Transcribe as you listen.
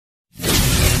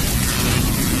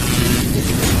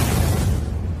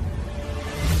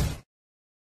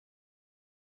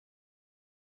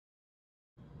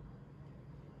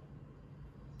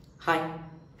Hi.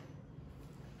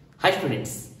 Hi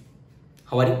students.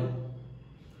 How are you?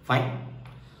 Fine?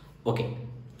 Okay.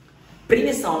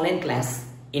 Previous online class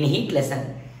in heat lesson,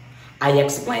 I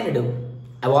explained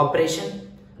evaporation,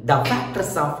 the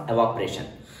factors of evaporation.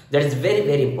 That is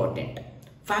very important.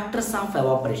 Factors of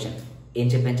evaporation. ఏం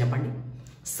చెప్పాను చెప్పండి?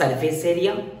 Surface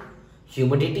area,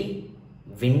 humidity,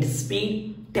 wind speed,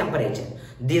 temperature.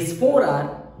 These four are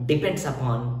depends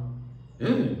upon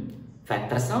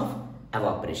factors of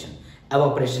evaporation.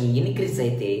 Evaporation increase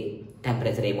అయితే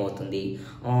temperature ఏమవుతుంది?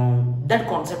 That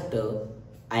concept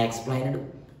I explained,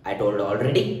 I told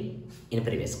already in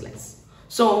previous class.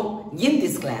 So in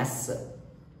this class,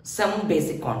 some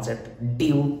basic concept: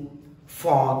 dew,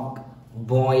 fog,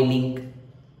 boiling.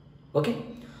 Okay,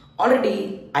 already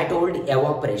I told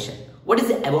evaporation. What is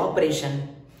the evaporation?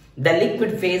 The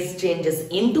liquid phase changes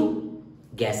into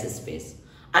gaseous phase,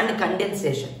 and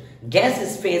condensation,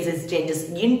 gaseous phases changes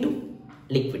into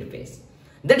liquid phase.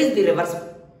 That is the reverse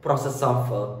process of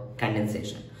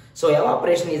condensation. So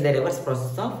evaporation is the reverse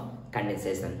process of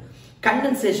condensation.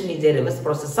 Condensation is a reverse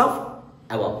process of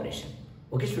evaporation.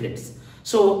 Okay students,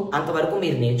 so అంతవరకు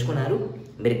మీరు నేర్చుకున్నారు.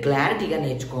 మీరు క్లారిటీగా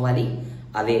నేర్చుకోవాలి.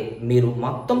 అదే మీరు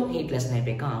మొత్తం heat lesson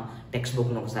అయిపోయాక టెక్స్ట్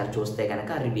బుక్ను ఒకసారి చూస్తే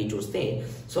కనుక రివ్యూ చూస్తే,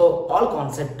 so all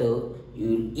concept you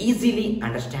easily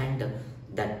understand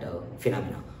that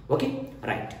phenomena. Okay,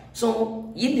 right. So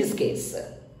in this case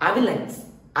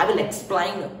I will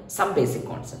explain some basic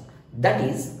concept. That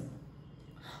is,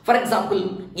 for example,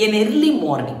 in early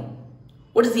morning.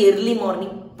 What is the early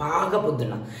morning? బాగా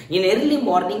పొద్దున్న. In early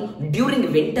morning during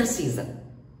winter season,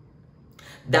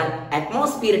 the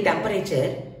atmosphere temperature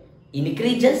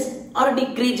increases or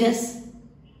decreases?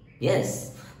 Yes,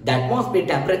 the atmosphere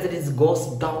temperature is goes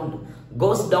down.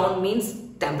 Goes down means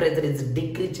temperature is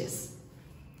decreases.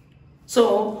 So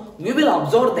we will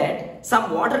observe that some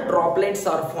water droplets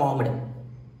are formed.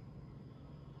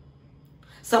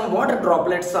 Some water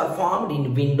droplets are formed in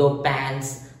window panes,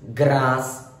 grass,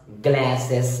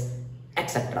 glasses,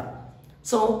 etc.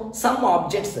 So some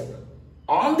objects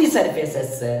on the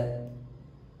surfaces,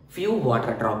 few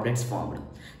water droplets formed.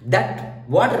 That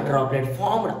water droplet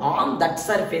formed on that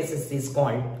surfaces is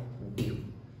called dew.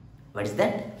 What is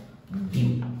that?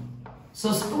 Dew. So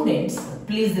students,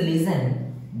 please listen.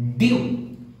 Dew.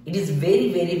 It is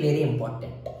very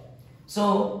important. So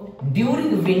during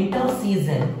winter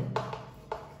season,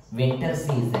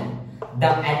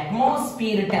 the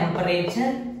atmosphere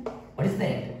temperature, what is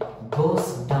that? Goes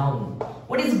down.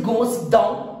 What is goes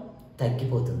down?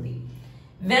 తగ్గిపోతుంది.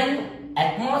 When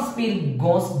atmosphere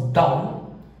goes down,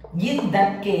 in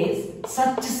that case,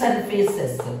 such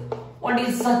surfaces, what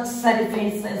is such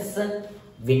surfaces?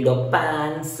 Window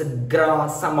panes,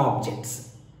 grass, some objects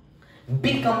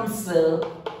becomes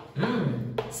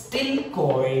still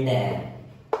colder.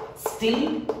 Still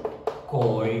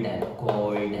colder.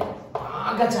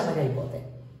 బాగా చల్లగా అయిపోతాయి.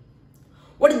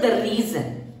 What is the reason?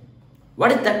 What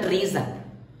is that reason?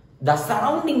 The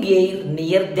surrounding air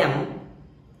near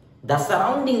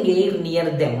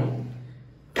them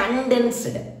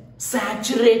condensed,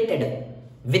 saturated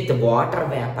with water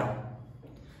vapor.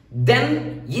 Then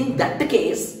in that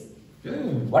case,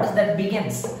 what is that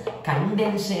begins?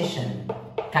 Condensation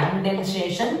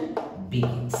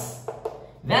begins.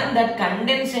 When that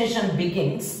condensation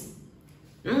begins,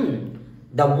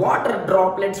 the water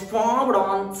droplets formed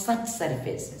on such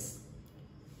surfaces.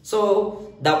 So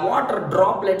the water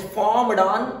droplet formed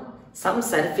on some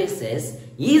surfaces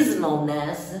is known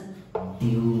as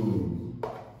dew.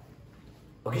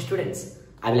 Okay students,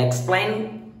 I will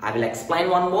explain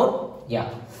one more. Yeah.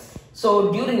 So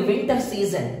during winter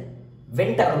season,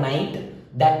 winter night,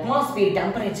 the atmosphere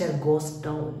temperature goes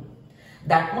down.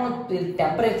 The atmosphere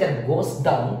temperature goes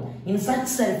down. In such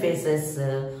surfaces,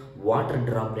 water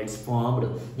droplets formed.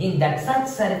 In that such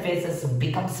surfaces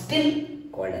become still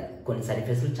colder. కొన్ని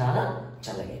సర్ఫేస్లు చాలా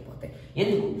చల్లగా అయిపోతాయి.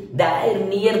 ఎందుకు? The air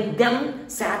near them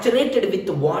saturated with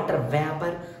water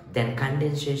vapor, then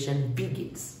condensation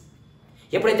begins.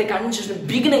 ఎప్పుడైతే condensation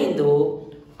begin అయిందో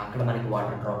అక్కడ మనకి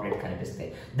water droplet కనిపిస్తాయి.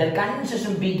 That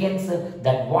condensation begins,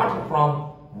 that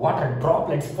water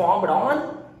droplets formed on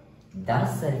the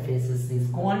surfaces is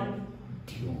called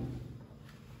dew.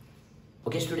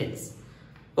 Okay students,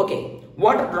 okay,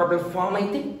 water droplet form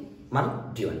అయితే మనం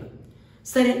dew అన్నాం.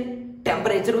 సరే,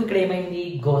 temperature ఇక్కడ ఏమైంది?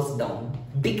 goes down,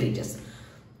 decreases.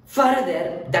 Further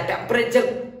the temperature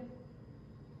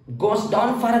goes down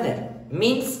further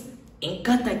means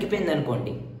ఇంకా తగ్గిపోయింది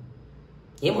అనుకోండి,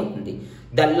 ఏమవుతుంది?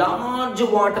 The large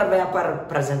water vapor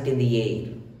present in the air,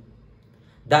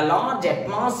 the large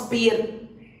atmosphere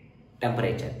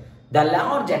temperature, the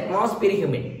large atmosphere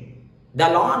humidity, the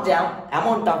large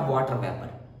amount of water vapor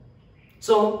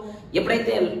so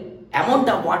ఎప్పుడైతే amount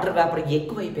of water vapour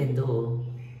ఎక్కువైపోయిందో,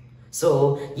 so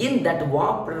in that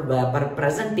water vapour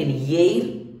present in air,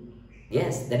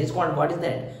 yes, that is called, what is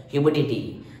that? Humidity.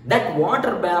 That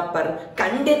water vapor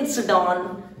condensed on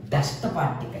dust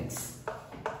particles.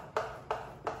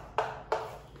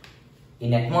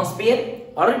 In atmosphere,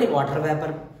 already water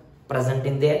vapor present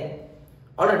in there.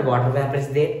 Already water vapor is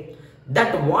there.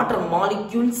 That water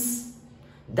molecules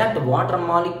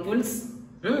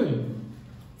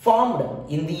formed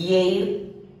in the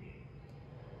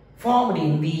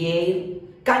air,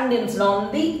 condensed on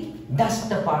the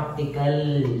dust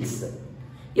particles.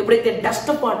 ఎప్పుడైతే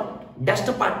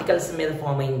dust particles మీద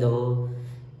form అయిందో,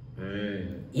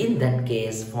 in that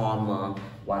case form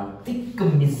one thick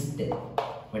Mist.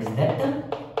 What is that?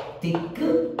 Thick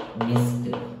Mist.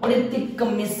 What is thick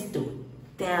Mist?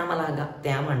 తేమలాగా,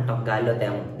 తేమ అంటాం, గాలిలో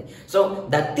తేమ ఉంటుంది. So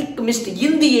the thick Mist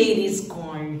in the air is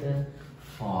called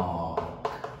fog.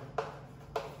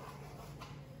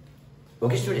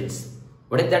 Okay students,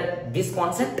 what is that? This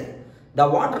concept? The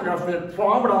water droplet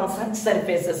formed on such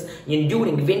surfaces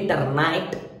during winter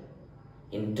night,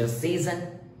 interseason.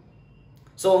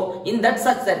 So in that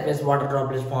such surface, water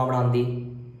droplets formed on the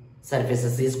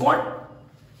surfaces is called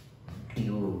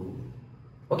dew.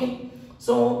 Okay,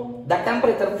 so the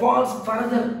temperature falls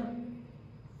further.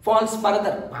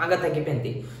 బాగా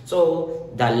తగ్గిపోయింది. So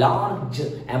the large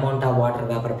amount of water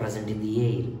vapor present in the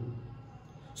air.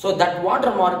 So that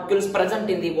water molecules present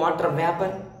in the water vapor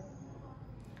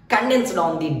condensed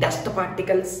on the dust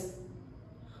particles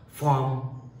form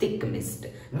thick mist.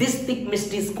 This thick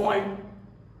mist is called,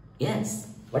 yes,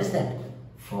 what is that?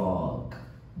 Fog.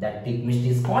 That thick mist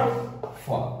is called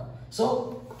fog. So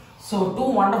two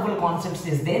wonderful concepts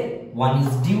is there. One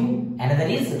is dew, another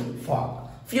is fog.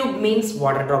 Fume means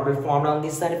water droplet formed on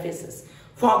the surfaces.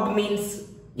 Fog means,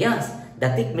 yes, the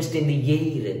thick mist in the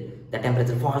air. The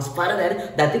temperature falls further.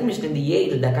 The thick mist in the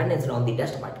air, the condensed on the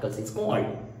dust particles is called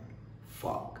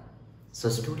fog. So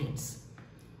students,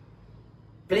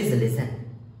 please listen.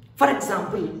 For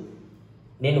example,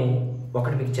 నేను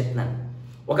ఒకటి మీకు చెప్తున్నాను.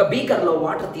 ఒక బీకర్లో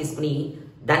water తీసుకుని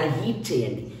దాన్ని heat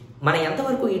చేయండి. మనం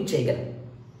ఎంతవరకు హీట్ చేయగలం?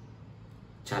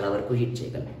 చాలా వరకు హీట్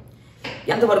చేయగలం.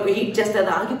 ఎంతవరకు హీట్ చేస్తే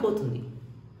అది ఆగిపోతుంది.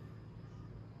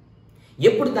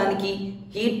 ఎప్పుడు దానికి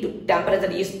హీట్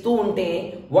టెంపరేచర్ ఇస్తూ ఉంటే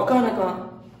ఒకానొక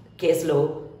కేసులో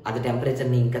అది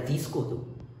టెంపరేచర్ని ఇంకా తీసుకోదు.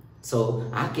 సో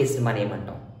ఆ కేసుని మనం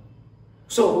ఏమంటాం?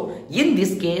 So in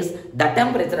this case the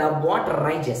temperature of water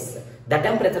rises. The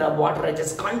temperature of water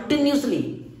rises continuously.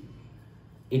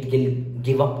 It will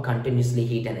give up continuously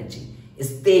heat energy.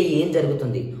 ఇస్తే ఏం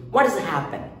జరుగుతుంది? What is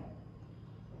happen?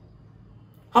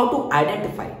 How to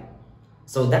identify?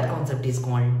 So that concept is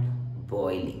called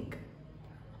boiling.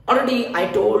 Already I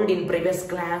told in previous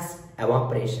class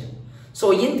evaporation. So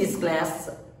in this class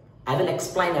I will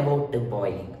explain about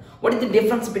boiling. What is the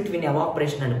difference between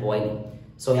evaporation and boiling?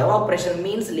 So evaporation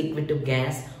means liquid to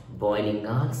gas, boiling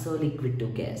also liquid to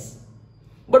gas.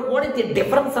 But what is the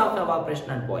difference of evaporation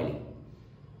and boiling?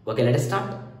 Okay, let us start,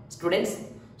 students.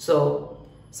 So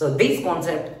this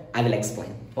concept I will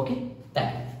explain. Okay,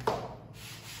 thank you.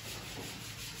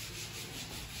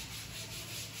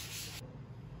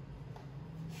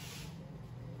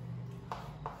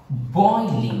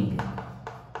 Boiling.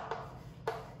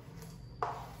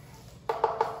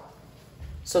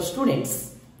 So students,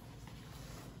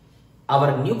 our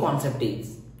new concept is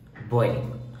boiling.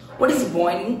 What is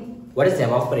boiling? What is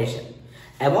evaporation?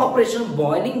 Evaporation,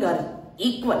 boiling are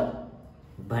equal,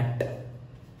 but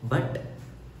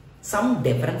some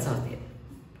difference are there.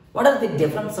 What are the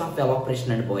difference of evaporation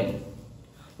and boiling?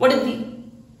 What is the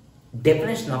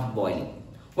definition of boiling?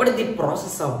 What is the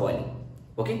process of boiling?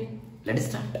 Okay, let us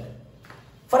start.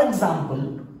 For example,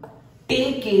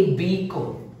 take a beaker,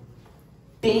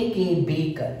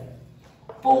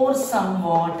 pour some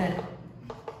water.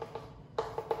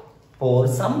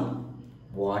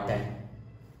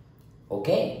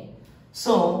 Okay,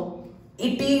 so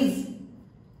it is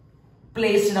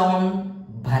placed on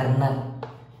burner.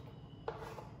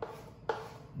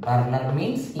 Burner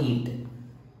means heat.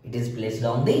 It is placed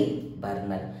on the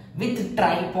burner with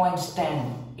tripod stand.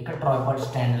 ఇక్కడ tripod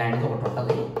stand లాంటిది ఒకటి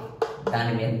ఉంటుంది.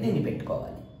 దాని మీద దీన్ని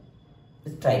పెట్టుకోవాలి.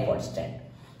 Tripod stand.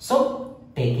 So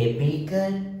take a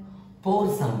beaker, pour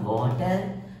some water,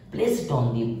 place it on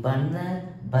the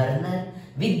burner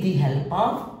with the help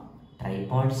of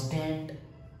tripod stand.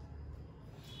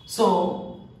 So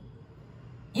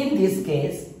in this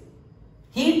case,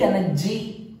 heat energy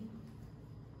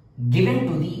given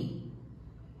to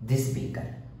this beaker.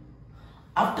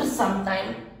 After some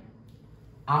time,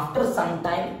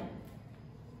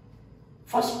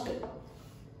 first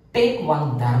take one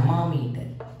thermometer.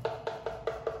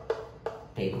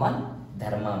 take one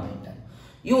thermometer.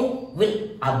 You will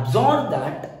observe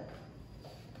that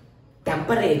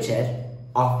temperature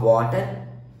of water.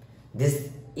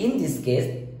 In this case,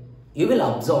 you will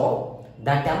observe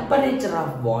the temperature of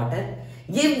water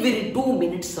every 2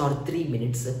 minutes or 3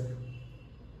 minutes,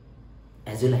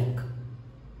 as you like.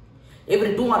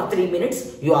 Every 2 or 3 minutes,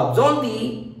 you observe the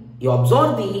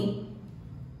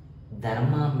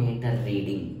thermometer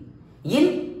reading in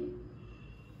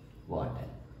water.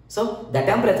 So the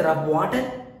temperature of water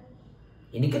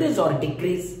increase or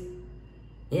decrease?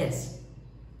 Yes,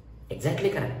 exactly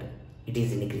correct. It is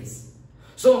increase.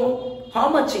 So how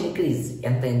much increase?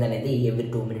 ఎంత అయిందనేది every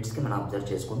 2 minutes కి మనం observe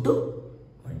చేసుకుంటూ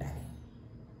ఉండాలి.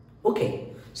 Okay,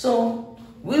 so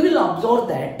we will observe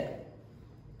that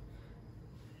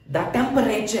the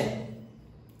temperature,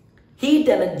 heat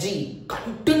energy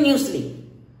continuously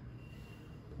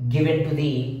given to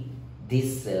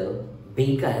this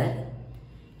beaker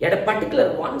at a particular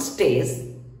one stage.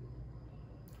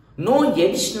 No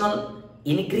additional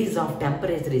increase of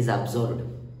temperature is observed.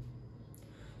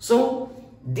 So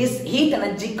this heat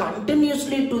energy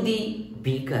continuously to the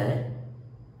beaker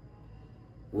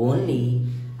only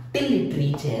till it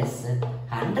reaches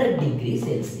 100 degrees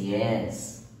Celsius.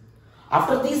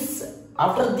 After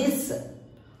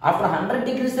 100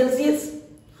 degrees Celsius,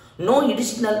 no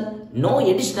additional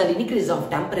increase of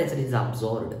temperature is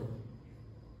observed.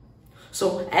 So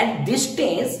at this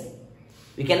stage,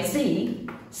 we can see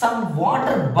some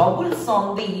water bubbles on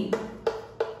the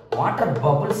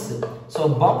So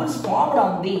bubbles formed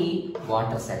on the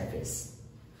water surface.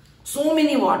 So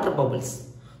many bubbles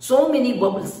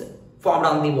formed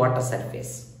on the water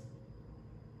surface.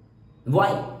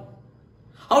 Why?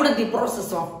 How did the process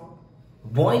of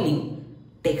boiling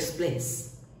takes place?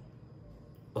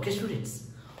 Okay, students.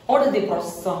 How did the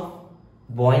process of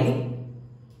boiling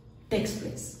takes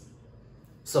place?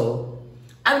 So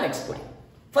I will explain.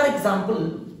 For example,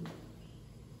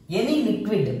 any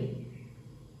liquid.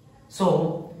 So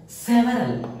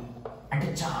several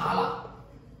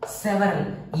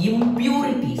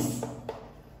impurities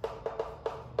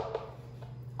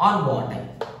on water.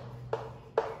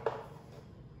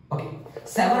 Okay,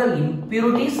 several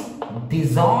impurities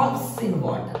dissolves in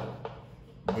water.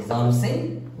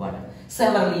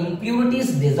 Several impurities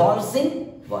dissolves in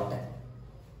water.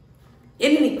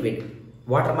 Any liquid,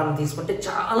 water మనం తీసుకుంటే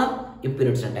చాలా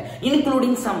impurities ఉంటాయి,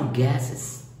 including some gases.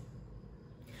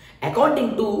 According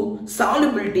to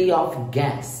solubility of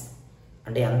gas,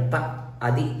 అంటే ఎంత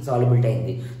అది solubility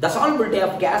అయింది, the solubility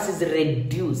of gas is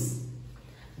reduced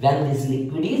when this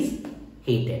liquid is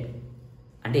heated.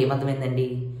 అంటే ఏమర్థమైందండి,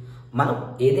 మనం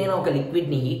ఏదైనా ఒక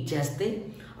లిక్విడ్ని హీట్ చేస్తే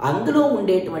అందులో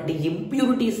ఉండేటువంటి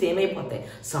ఇంప్యూరిటీస్ ఏమైపోతాయి,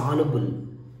 సాల్యుబుల్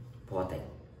పోతాయి.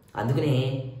 అందుకనే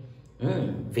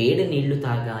వేడి నీళ్లు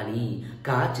తాగాలి,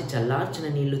 కాచి చల్లార్చిన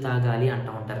నీళ్లు తాగాలి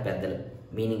అంటూ ఉంటారు పెద్దలు.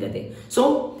 మీనింగ్ అదే. So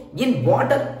in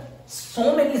water so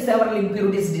many several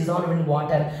impurities dissolve in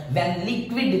water. When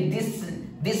liquid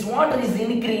this water is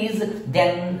increased,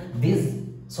 then this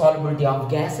solubility of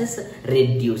gases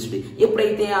reduced.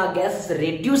 ఎప్పుడైతే ఆ gases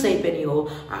reduce అయిపోయినాయో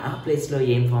ఆ ప్లేస్ లో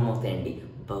ఏం ఫామ్ అవుతాయండి,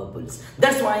 bubbles.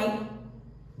 That's why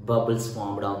bubbles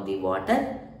formed on the water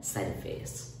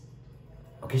surface.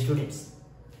 Okay, students.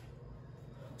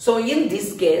 So in this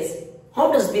case, how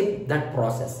does that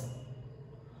process?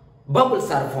 Bubbles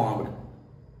are formed.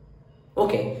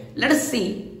 Okay, let us see.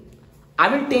 I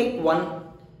will take one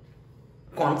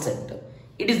concept.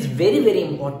 It is very, very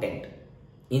important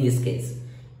in this case.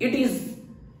 It is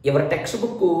your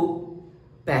textbook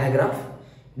paragraph.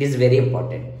 It is very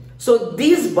important. So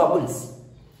these bubbles,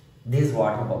 these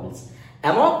water bubbles,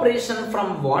 evaporation from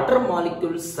water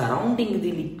molecules surrounding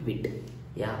the liquid.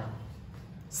 Yeah,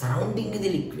 surrounding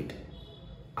the liquid.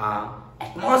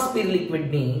 Atmosphere liquid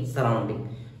ni surrounding.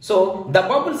 So the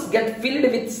bubbles get filled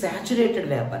with saturated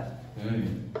vapor.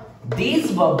 These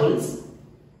bubbles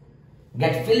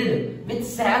get filled with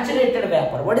saturated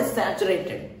vapor. What is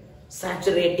saturated?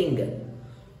 Saturating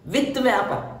with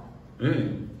vapor,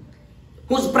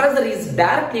 whose pressure is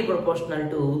directly proportional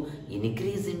to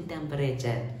increase in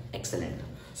temperature. Excellent.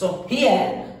 So here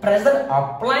pressure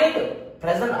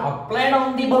applied on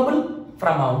the bubble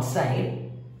from outside.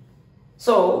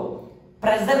 So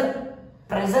pressure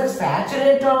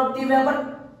saturated of the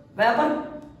vapor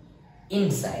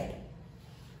inside.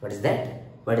 What is that?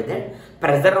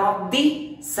 Pressure of the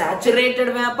saturated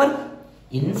vapor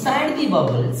inside the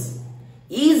bubbles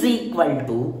is equal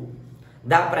to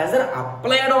the pressure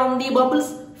applied on the bubbles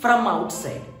from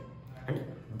outside. And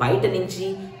బయట నుంచి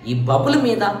ఈ bubble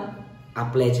మీద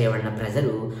apply చేయబడిన pressure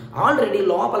already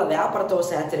లోపల వేపర్తో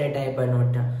saturate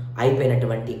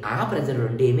అయిపోయినటువంటి ఆ pressure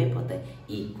రెండు ఏమైపోతాయి,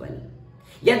 equal.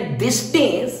 At this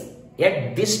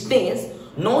stage,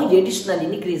 no additional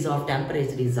increase of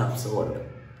temperature is observed.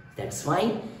 That's why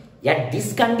at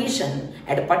this condition,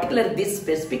 at a particular this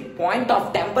specific point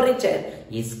of temperature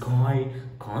is called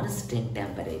constant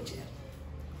temperature.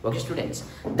 Okay, students.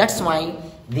 That's why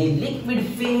the liquid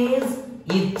phase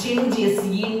it changes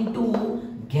into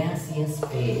gaseous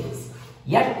phase.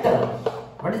 At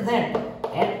what is that?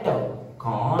 At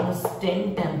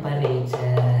constant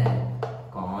temperature.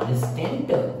 Constant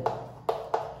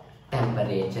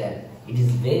temperature. It is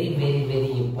very, very,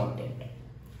 very important.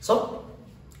 So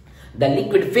the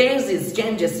liquid phase is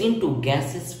changes into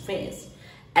gaseous phase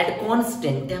at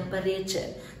constant temperature.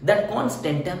 That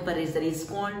constant temperature is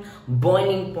called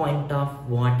boiling point of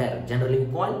water. Generally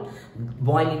we call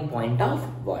boiling point of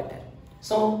water.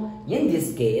 So in this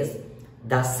case,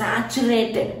 the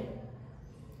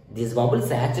this bubble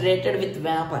saturated with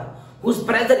vapor whose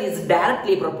pressure is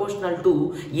directly proportional to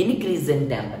increase in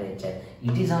temperature.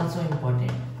 It is also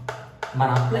important.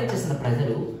 మనం apply చేసిన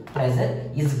pressure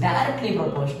is directly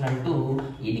proportional to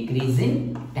increase in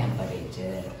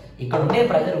temperature. ఇక్కడ ఉండే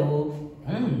pressure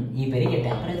ఈ పెరిగే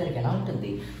టెంపరేచర్కి ఎలా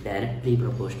ఉంటుంది? Directly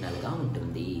ప్రపోర్షనల్గా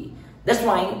ఉంటుంది. That's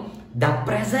why the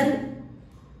pressure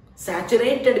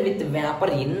saturated with vapor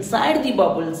inside the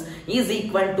bubbles is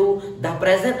equal to the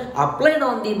pressure applied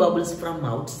on the bubbles from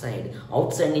outside.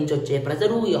 Outside నుంచి వచ్చే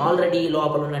pressure already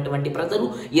లోపల ఉన్నటువంటి ప్రెజరు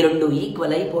ఈ రెండు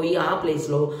ఈక్వల్ అయిపోయి ఆ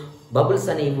ప్లేస్లో బబుల్స్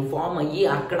అనేవి ఫామ్ అయ్యి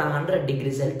అక్కడ 100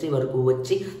 degrees Celsius వరకు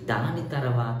వచ్చి దాని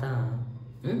తర్వాత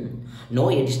no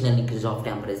additional increase of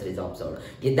temperature is observed.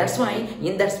 That's why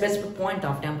in that specific point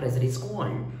of temperature is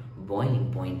called boiling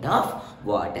point of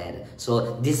water. So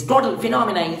this total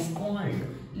phenomena is called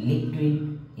liquid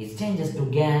is changes to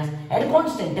gas at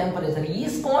constant temperature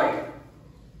is called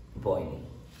boiling.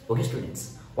 Okay students,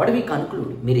 what do we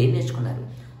conclude? మీరు ఏం నేర్చుకున్నారు?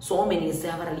 So many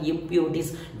several impurities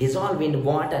dissolve in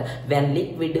water when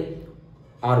liquid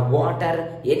or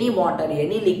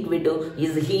any liquid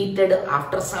is heated.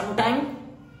 After some time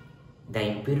the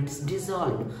impurities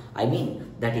dissolved. I mean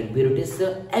that impurities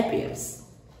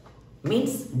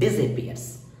disappears.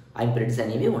 Impurities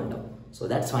అనేవి ఉండవు. So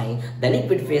that's why the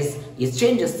liquid phase is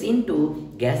changes into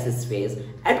gaseous phase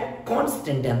at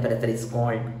constant temperature is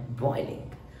called boiling.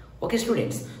 Okay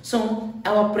students, so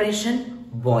evaporation,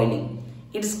 boiling,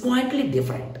 it is quietly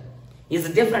different. It's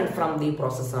different from the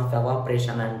process of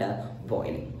evaporation and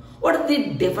boiling. What is the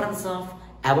difference of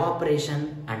evaporation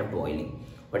and boiling?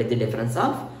 What is the difference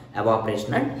of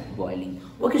evaporation and boiling?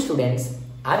 Okay students,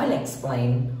 I will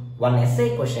explain one essay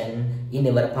question in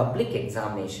our public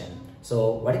examination. So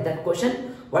what is that question?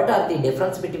 What are the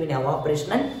difference between evaporation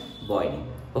and boiling?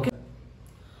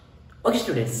 Okay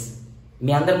students,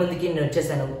 మీ అందరి ముందుకి నేను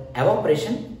వచ్చేసాను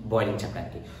evaporation, boiling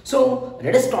చెప్పడానికి. So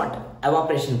let us start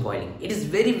evaporation, boiling. It is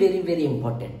very, very, very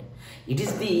important. It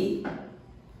is the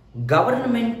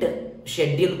government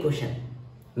schedule question.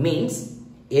 Means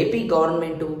AP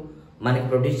government మనకి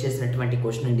produce చేసినటువంటి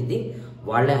question అండి ఇది.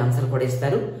 వాళ్ళే ఆన్సర్ కూడా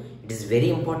ఇస్తారు. It is very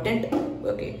important.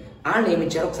 Okay, and ఏమి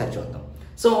ఇచ్చారో ఒకసారి చూద్దాం.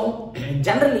 So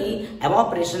generally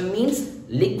evaporation means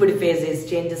liquid phase is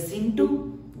changes into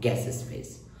gaseous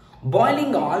phase.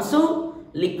 Boiling also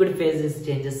liquid phase is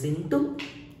changes into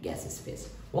gaseous phase.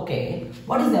 Okay,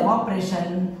 what is evaporation?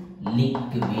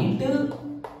 Liquid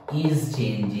is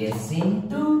changes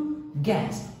into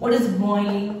gas. What is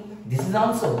boiling? This is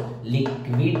also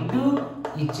liquid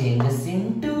it changes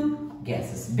into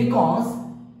gases because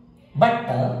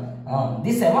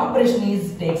this evaporation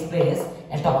takes place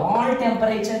at all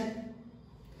temperature.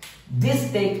 This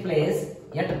takes place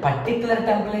at a particular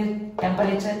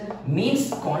temperature means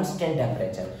constant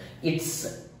temperature.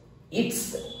 It's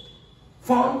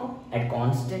formed at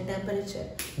constant temperature.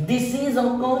 This is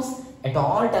of course at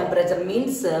all temperature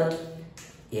means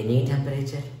any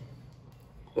temperature.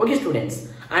 Okay students,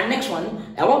 and next one,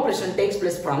 evaporation takes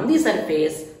place from the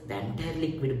surface, the entire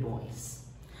liquid boils.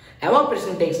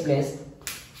 Evaporation takes place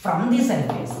from the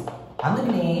surface.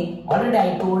 Andukane already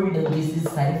I told this is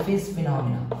surface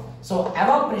phenomena. So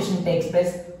evaporation takes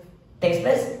place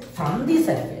from the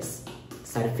surface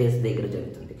దగ్గర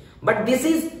జరుగుతుంది. But this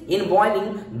is in boiling,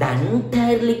 the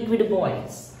entire liquid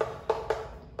boils.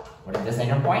 What is the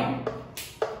second point?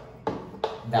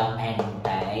 The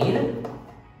entire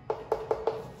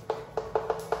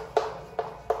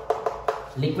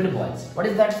liquid boils. What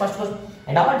is that first question?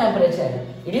 At our temperature,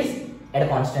 it is at a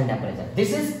constant temperature.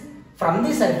 This is from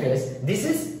the surface. This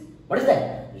is, what is that?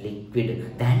 Liquid.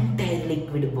 The entire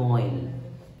liquid boil.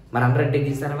 మరి 100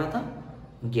 degrees తర్వాత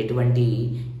ఇంకెటువంటి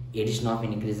edition of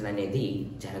increase అనేది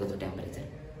జరగదు temperature.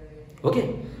 Okay,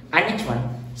 and next one.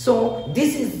 So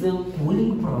this is the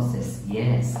cooling process.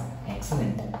 Yes,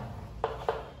 excellent.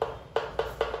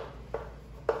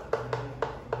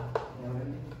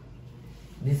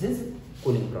 This is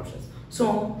cooling process. So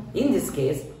in this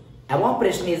case,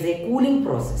 evaporation is a cooling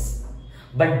process,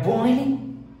 but boiling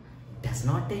does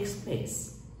not take place.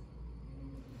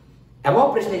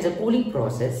 Evaporation is a cooling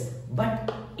process,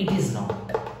 but it is not.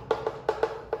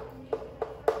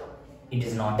 It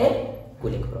is not a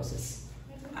cooling process.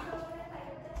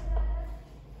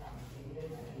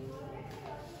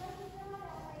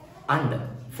 And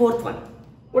fourth one.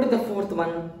 What is the fourth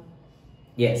one?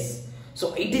 Yes.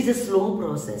 So it is a slow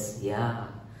process. Yeah.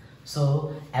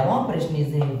 So evaporation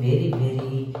is a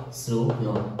very slow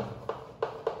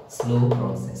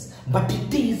process. But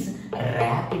it is a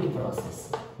rapid process.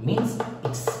 Means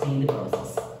it's speed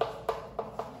process.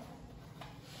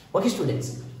 Okay, students.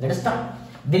 Let us start.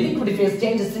 The liquid phase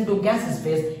changes into gaseous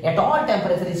phase at all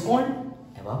temperature is called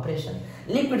evaporation.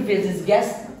 Liquid phase is gas.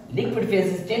 Liquid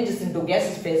phase changes into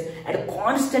gaseous phase at a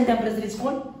constant temperature is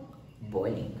called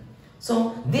boiling. So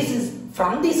this is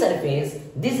from the surface,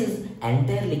 this is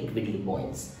entire liquid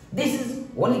boils. This is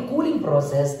only cooling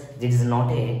process. This is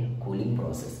not a cooling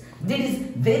process. This is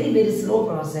very slow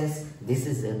process. This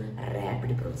is a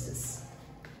rapid process.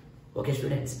 Okay,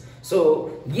 students. So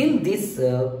in this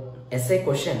essay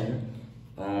question,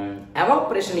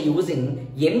 evaporation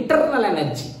using internal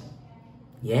energy.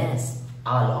 Yes.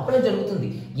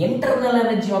 Internal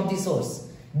energy of the source.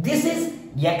 This is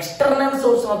external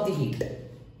source of the heat.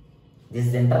 This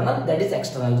is internal, that is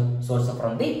external source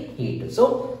from the heat.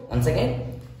 So once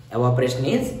again, evaporation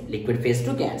is liquid phase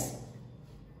to gas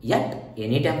at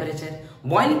any temperature.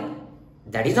 Boiling,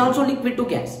 that is also liquid to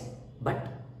gas, but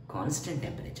constant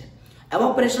temperature.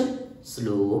 Evaporation,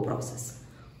 slow process,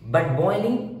 but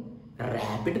boiling,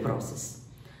 rapid process.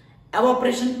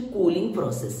 Evaporation, cooling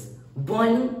process.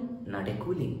 Boiling, not a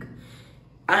cooling.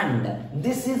 And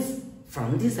this is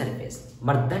from the surface,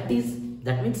 but that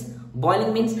means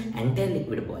boiling means entire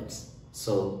liquid boils.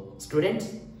 So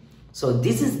students, so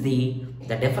this is the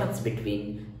difference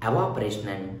between evaporation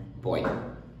and boiling.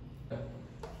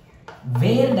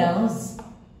 Where does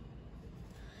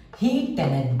heat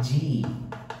energy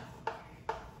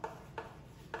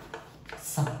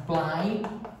supply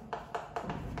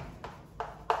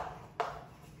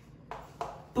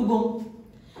to go?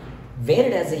 Where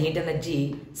does the heat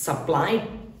energy supply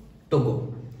to go?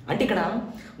 అంటే ఇక్కడ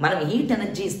మనం heat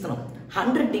energy ఇస్తున్నాం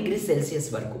 100 degrees Celsius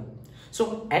వరకు. So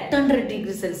at 100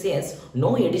 degrees Celsius no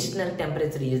additional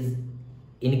temperature is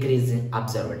increase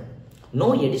observed. No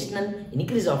additional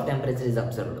increase of temperature is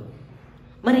observed.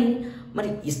 మరి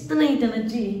ఇస్తున్న heat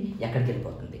energy ఎక్కడికి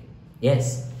వెళ్ళిపోతుంది?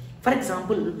 Yes, for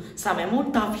example some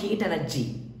amount of heat energy,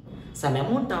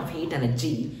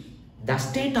 the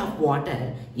state of water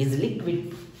is liquid.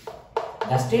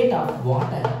 The state of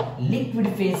water, liquid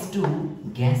phase to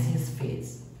gaseous phase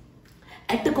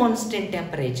at a constant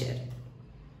temperature.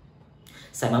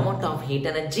 Some amount of heat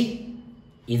energy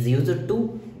is used to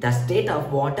the state of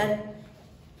water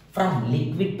from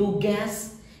liquid to gas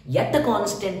at a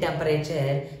constant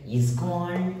temperature is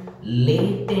called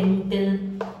latent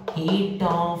heat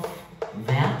of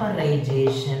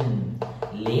vaporization.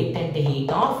 Latent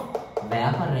heat of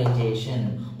vaporization.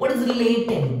 What is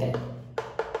latent?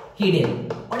 Hidden.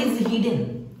 What is hidden?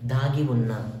 దాగి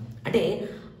ఉన్న అంటే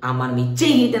మనం ఇచ్చే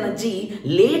heat energy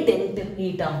latent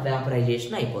heat of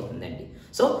vaporisation అయిపోతుందండి.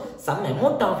 So some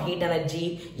amount of heat energy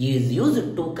is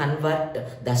used to convert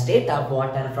the state of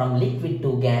water from liquid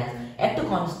to gas at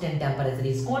constant temperature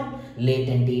is called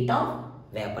latent heat of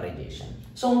vaporization.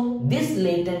 So this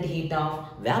latent heat of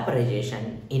vaporization,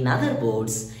 in other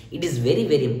words, it is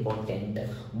very important.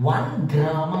 1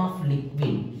 gram of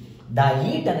liquid, the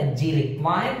heat energy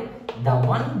required, the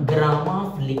 1 gram of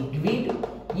liquid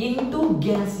into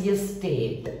gaseous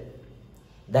state.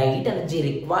 The heat energy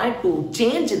required to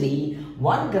change the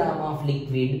 1 gram of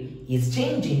liquid is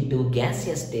changed into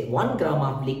gaseous state. 1 gram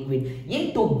of liquid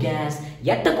into gas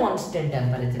at a constant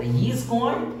temperature is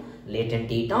called latent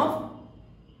heat of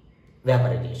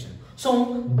vaporization. So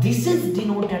this is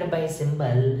denoted by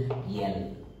symbol L.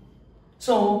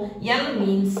 So L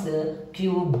means Q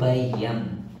by M.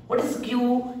 What is Q?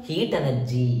 Heat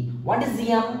energy. What is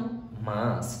M?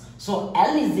 Mass. So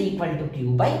L is equal to Q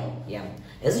by M.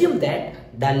 Assume that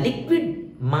the liquid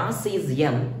mass is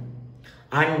M,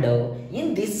 and in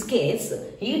this case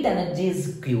heat energy is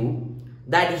Q.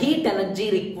 That heat energy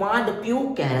required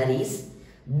Q calories.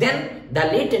 Then the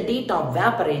latent heat of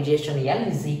vaporization L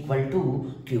is equal to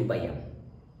Q by M.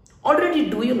 Already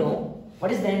do you know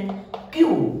what is that? Q.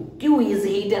 Q is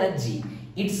heat energy.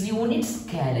 Its units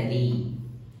calorie.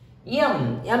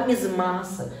 M is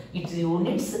mass. Its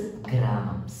units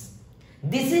grams.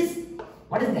 This is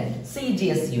what is that?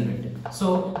 CGS unit. So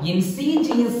in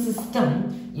CGS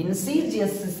system, in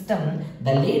CGS system,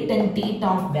 the latent heat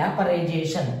of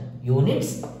vaporization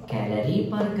units calorie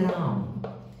per gram.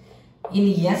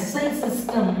 In SI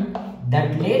system,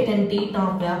 that latent heat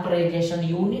of vaporization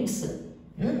units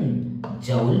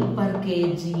joule per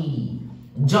kg.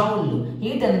 Joule,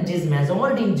 heat energy is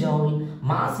measured in joule,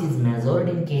 mass is measured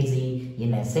in kg.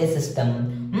 In SI system,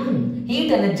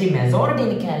 heat energy measured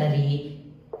in calorie.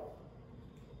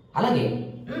 Alage,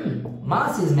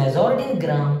 mass is measured in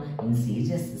gram in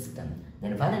CGS system.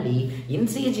 Then finally, in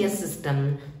CGS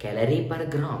system, calorie per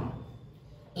gram.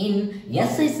 In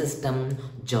SI system,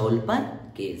 joule per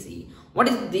kg. What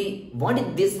is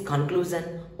this conclusion?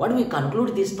 What do we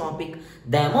conclude this topic?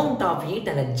 The amount of heat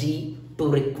energy to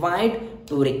required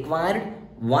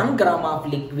 1 gram of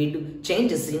liquid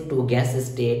changes into gas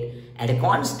state at a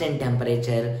constant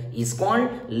temperature is called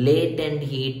latent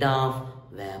heat of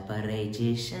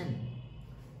vaporization.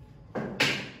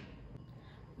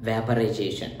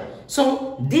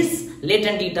 So this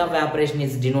latent heat of evaporation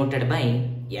is denoted by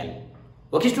L.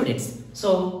 Okay students,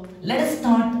 so let us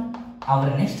start. Our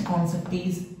next concept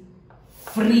is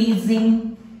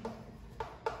freezing,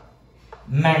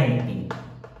 melting.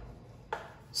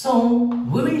 So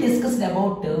we will discuss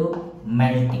about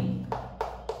melting.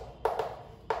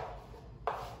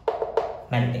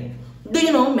 Do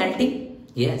you know melting?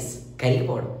 Yes,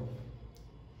 కరిగిపోవడం.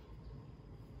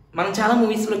 మనం చాలా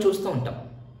మూవీస్లో చూస్తూ ఉంటాం.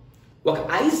 ఒక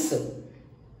ice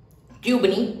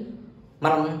క్యూబ్ని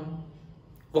మనం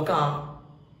ఒక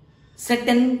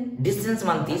సెర్టన్ distance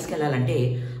మనం తీసుకెళ్ళాలంటే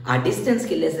ఆ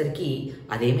డిస్టెన్స్కి వెళ్ళేసరికి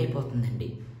అదేమైపోతుందండి,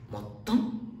 మొత్తం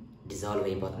డిజాల్వ్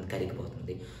అయిపోతుంది,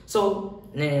 కరిగిపోతుంది. సో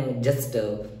నేను జస్ట్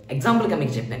ఎగ్జాంపుల్గా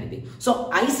మీకు చెప్పాను ఇది. సో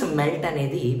ఐస్ మెల్ట్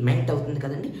అనేది మెల్ట్ అవుతుంది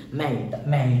కదండి,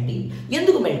 మెల్టింగ్.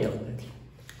 ఎందుకు మెల్ట్ అవుతుంది,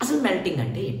 అసలు మెల్టింగ్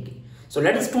అంటే ఏంటి? So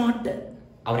let us start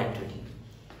our activity.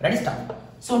 Ready start.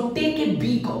 So take a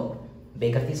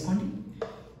baker తీసుకోండి.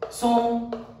 So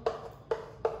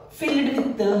filled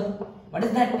with what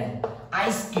is that?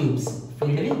 Ice cubes.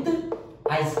 Filled with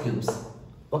ice cubes.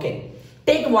 Okay.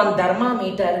 Take one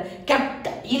thermometer kept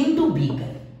into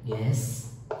beaker. Yes.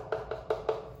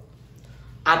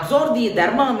 Observe the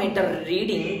thermometer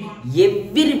reading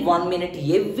every 1 minute,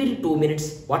 every 2 minutes,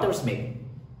 whatever is made.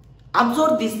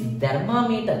 Observe this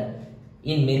thermometer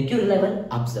in mercury level.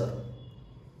 Observe.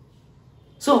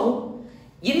 So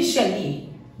initially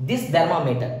this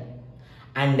thermometer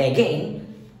and again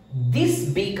this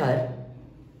beaker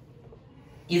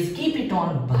is keep it on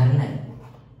burner.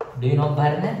 Do you know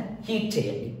burner? Heat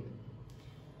cheyandi.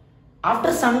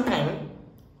 After some time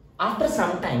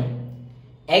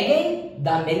again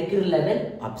the mercury level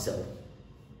observe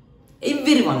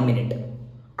every 1 minute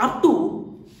up to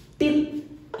till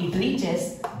it reaches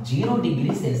 0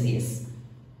 degrees Celsius.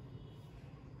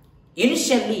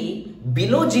 Initially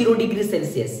below 0 degrees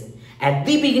Celsius. At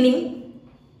the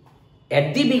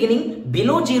beginning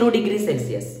below 0 degrees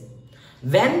Celsius.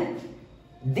 When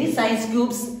these ice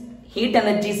cubes heat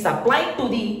energy supplied to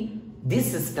this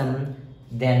system,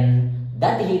 then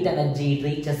that heat energy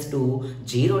reaches to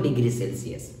 0 degrees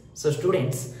Celsius. So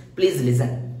students, please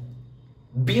listen.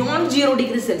 Beyond 0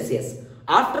 degrees Celsius,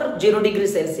 after 0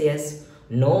 degrees Celsius,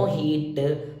 no heat,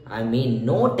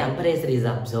 no temperature is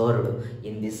observed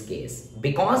in this case,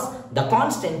 because the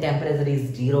constant temperature is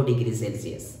 0 degrees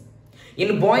Celsius. In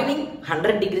boiling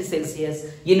 100 degrees Celsius,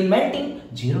 in melting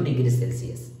 0 degrees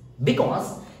Celsius. Because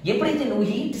ఎప్పుడైతే నువ్వు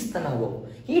heat ఇస్తున్నావో,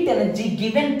 heat energy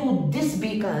given to this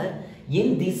beaker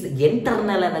in this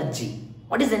internal energy.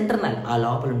 What is internal? ఆ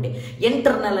లోపల ఉండే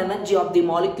internal energy of the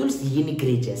molecules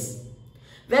ఇన్క్రీజెస్.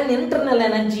 When internal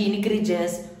energy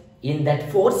ఇన్క్రీజెస్, in that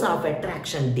force of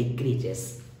attraction decreases.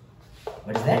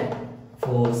 What is that?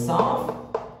 Force of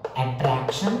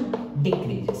attraction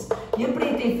decreases.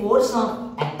 ఎప్పుడైతే force of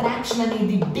attraction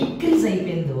అనేది decrease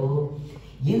అయిపోయిందో,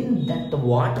 in that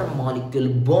water molecule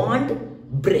bond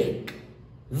break,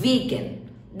 weaken,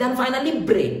 then finally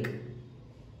break.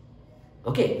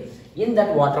 Okay, in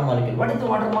that water molecule, what is the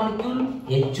water molecule?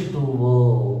 H2O.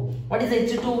 What is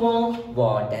H2O?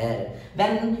 Water.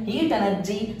 When heat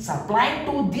energy supplied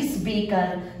to this beaker,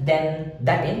 then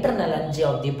that internal energy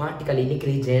of the particle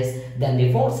increases, then the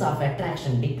force of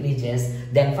attraction decreases,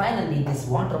 then finally this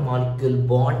water molecule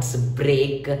bonds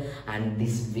break and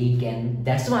this weaken.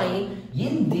 That's why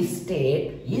in this state,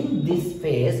 in this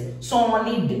phase,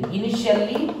 solid,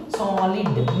 initially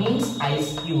solid means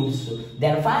ice cubes,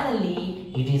 then finally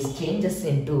it is changes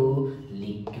into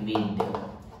liquid.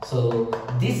 So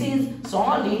this is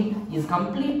solid is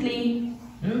completely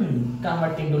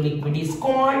converted into liquid is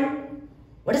called,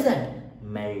 what is that?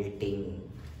 Melting.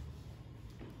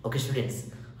 Okay students,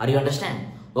 are you understand?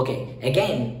 Okay,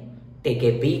 again take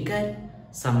a beaker,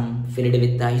 some filled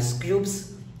with ice cubes.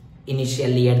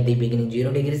 Initially at the beginning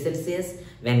 0 degrees Celsius.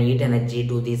 When heat energy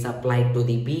to the supplied to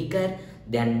the beaker,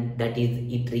 then that is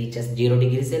it reaches 0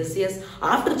 degrees Celsius.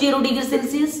 After 0 degrees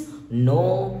Celsius, no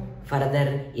further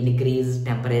increased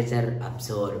temperature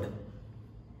absorbed.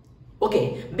 Okay,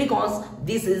 because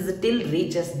this is till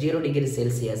reaches 0 degrees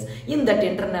Celsius. In that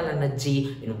internal energy,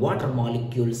 in water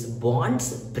molecules, bonds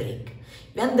break.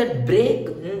 When that break,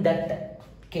 in that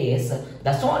case,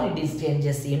 the solid is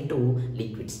changes into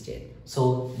liquid state. So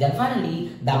then finally,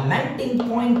 the melting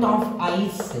point of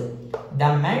ice, the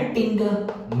melting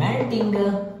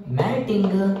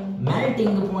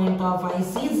point of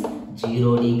ice is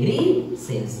 0 degree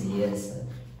Celsius.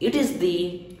 It is the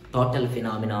total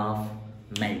phenomena of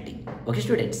melting. Okay,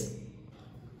 students.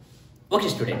 Okay,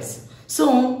 students. So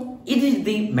it is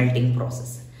the melting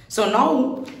process. So now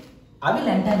I will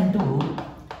enter into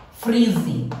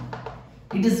freezing.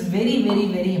 It is very, very,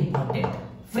 very important.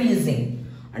 Freezing.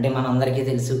 అంటే మన అందరికీ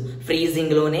తెలుసు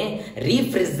freezing లోనే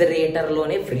refrigerator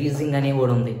లోనే freezing అనే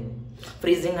కూడా ఉంది.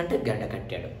 Freezing అంటే గడ్డ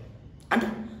కట్టాడు. అంటే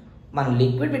మనం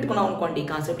లిక్విడ్ పెట్టుకున్నాం అనుకోండి, ఈ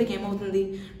కాన్సెప్ట్కి ఏమవుతుంది,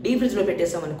 డీప్ ఫ్రిడ్జ్లో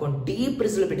పెట్టేసామనుకోండి, డీప్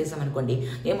ఫ్రిడ్జ్లో పెట్టేసామనుకోండి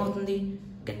ఏమవుతుంది,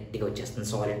 గట్టిగా వచ్చేస్తుంది,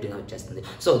 సాలిడ్గా వచ్చేస్తుంది.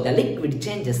 So the liquid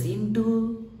changes into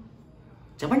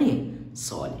చెప్పండి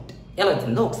సాలిడ్. ఎలా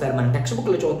అవుతుందో ఒకసారి మనం టెక్స్ట్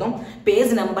బుక్లో చూద్దాం.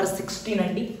 పేజ్ నెంబర్ 16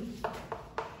 అండి.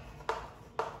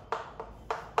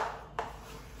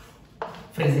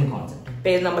 Freezing concept.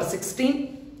 Page number 16.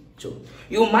 So,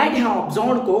 you might have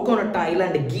observed coconut oil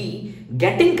and ghee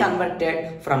getting converted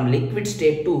from liquid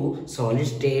state to solid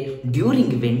state during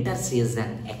winter season.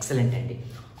 Excellent అండి.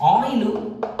 Oil,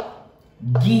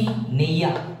 ఘీ,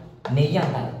 నెయ్యి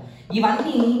అంటారు.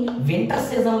 ఇవన్నీ వింటర్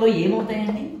సీజన్లో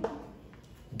ఏమవుతాయండి,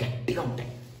 గట్టిగా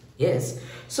ఉంటాయి. Yes.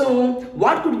 So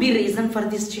what could be reason for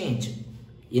this change?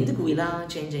 ఎందుకు ఇలా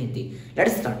change అయింది?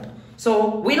 Let's start. So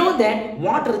we know that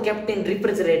water kept in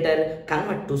refrigerator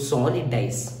convert to solid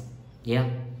ice. Yeah.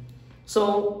 So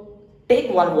take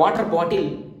one water bottle.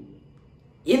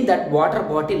 In that water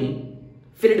bottle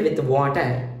filled with water.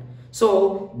 So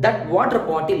that water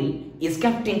bottle is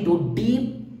kept into deep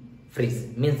freeze,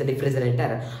 means the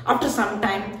refrigerator. After some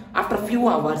time, after few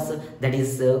hours, that is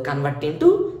convert into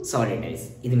solid ice.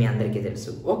 Idi me andariki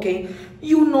telusu. Okay.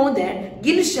 You know that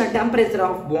initial temperature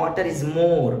of water is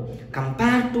more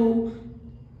compared to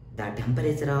the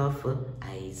temperature of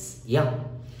ice. Yeah.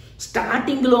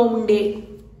 Starting lo unde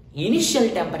initial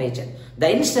temperature, the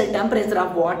initial temperature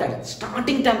of water,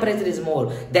 starting temperature is more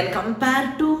than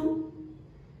compared to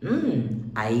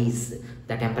ice.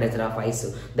 The temperature of ice,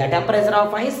 the temperature of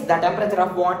ice, the temperature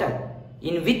of water,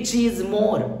 in which is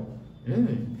more?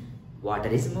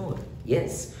 Water is more.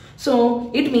 Yes. So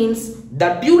it means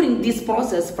that during this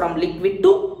process from liquid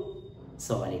to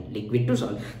solid,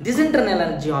 this internal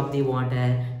energy of the water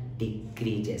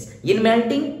decreases. In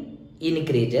melting,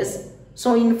 increases. So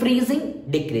in freezing,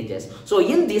 decreases. So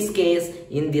in this case,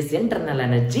 in this internal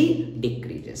energy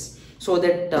decreases. So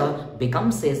that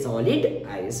becomes a solid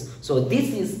ice. So this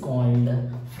is called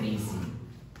freezing.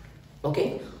 Okay.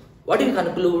 What do you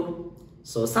conclude?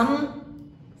 So some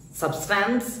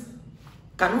substance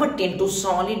convert into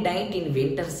solid ice in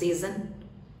winter season.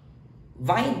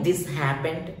 Why this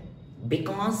happened?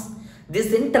 Because this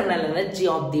internal energy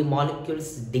of the molecules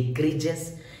decreases.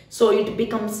 So it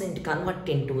becomes convert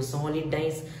into solid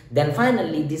ice. Then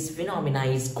finally this phenomena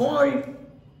is called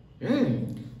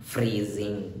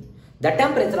freezing. The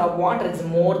temperature of water is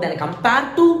more than compared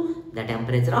to the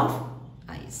temperature of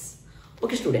ice.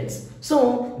 Okay, students. So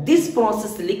this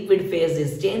process, liquid phase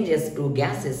is changes to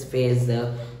gaseous phase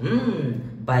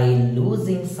by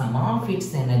losing some of its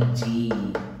energy.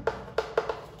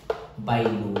 By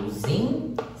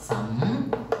losing some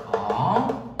of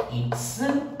its,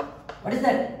 what is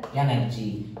that?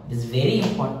 Energy. It is very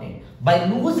important. By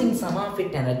losing some of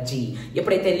its energy,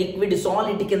 ఎప్పుడైతే liquid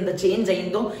solid కింద change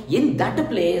అయిందో, in that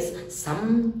place some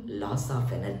loss of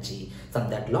energy. So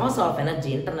that loss of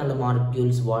energy, internal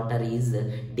molecules water is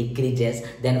decreases.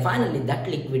 Then finally that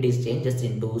liquid is changes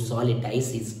into solid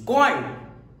ice is called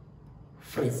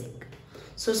freezing.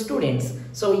 So students,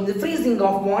 so in the freezing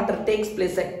of water takes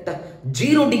place at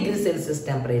 0 degrees Celsius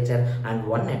temperature and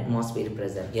 1 atmosphere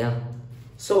pressure. Yeah.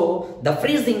 So the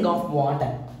freezing of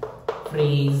water,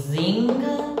 is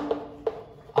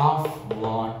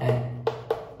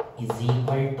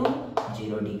equal to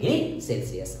 0 degree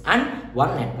Celsius and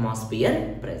 1 atmosphere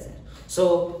pressure. So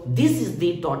this is the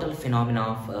total phenomena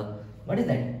of what is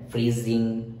that? Freezing,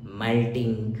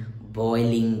 melting,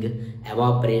 boiling,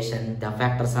 evaporation, the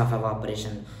factors of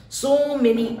evaporation. So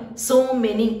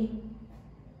many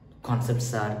concepts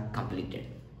are completed.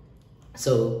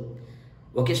 So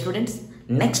okay, students,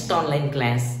 next online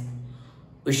class.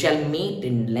 We shall meet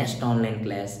in next online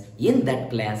class. In that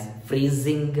class,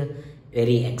 freezing,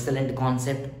 very excellent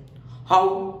concept.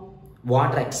 How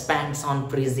water expands on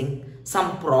freezing.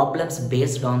 Some problems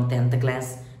based on 10th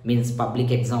class, means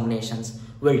public examinations,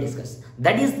 we'll discuss.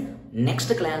 That is,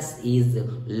 next class is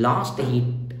last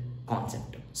heat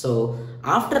concept. So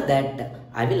after that,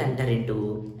 I will enter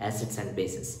into acids and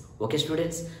bases. Okay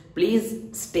students, please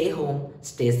stay home,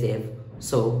 stay safe.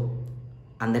 So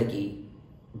అందరికీ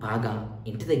బాగా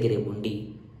ఇంటి దగ్గరే ఉండి,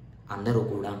 అందరూ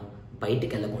కూడా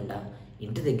బయటికి వెళ్ళకుండా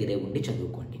ఇంటి దగ్గరే ఉండి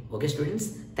చదువుకోండి. Okay students,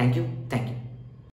 thank you.